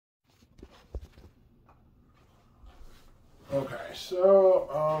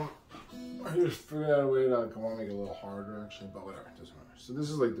So, I just figured out a way to, like, I want to make it a little harder, actually, but whatever, it doesn't matter. So this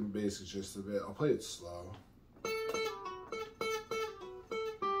is, like, the basic gist of it. I'll play it slow.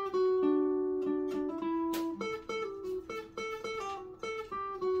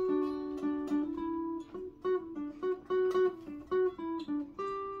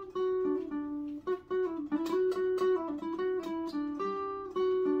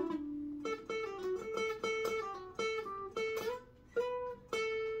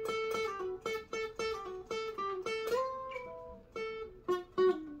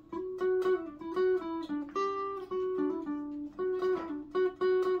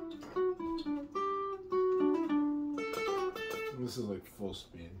 This is like full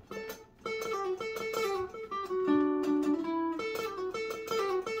speed.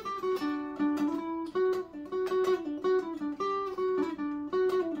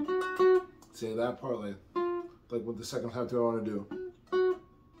 See that part, like what the second time do I want to do?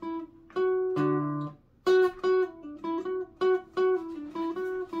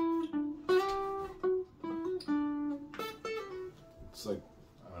 It's like,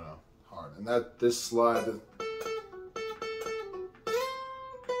 I don't know, hard. And this slide.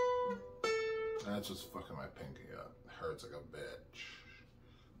 That's what's fucking my pinky up. It hurts like a bitch.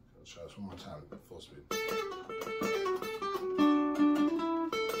 Let's try this one more time at full speed.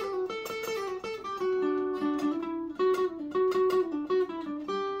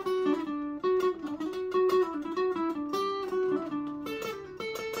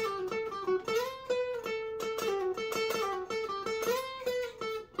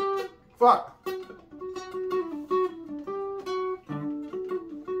 Fuck!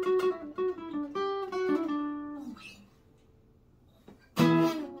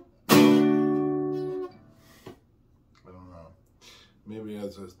 Maybe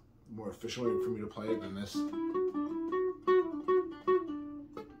that's a more efficient way for me to play it than this.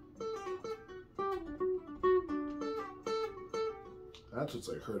 That's what's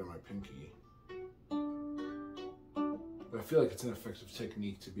like hurting my pinky. But I feel like it's an effective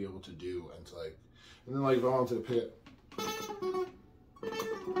technique to be able to do and to like, and then like if I wanted to pick it.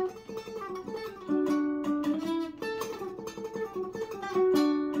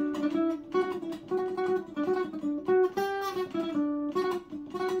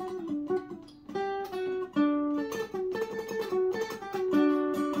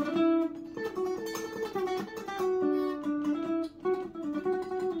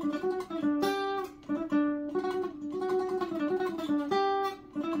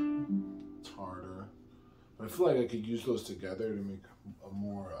 I feel like I could use those together to make a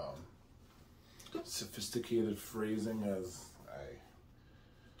more sophisticated phrasing as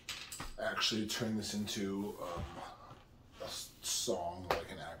I actually turn this into a song,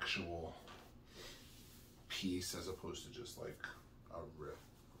 like an actual piece, as opposed to just like a riff.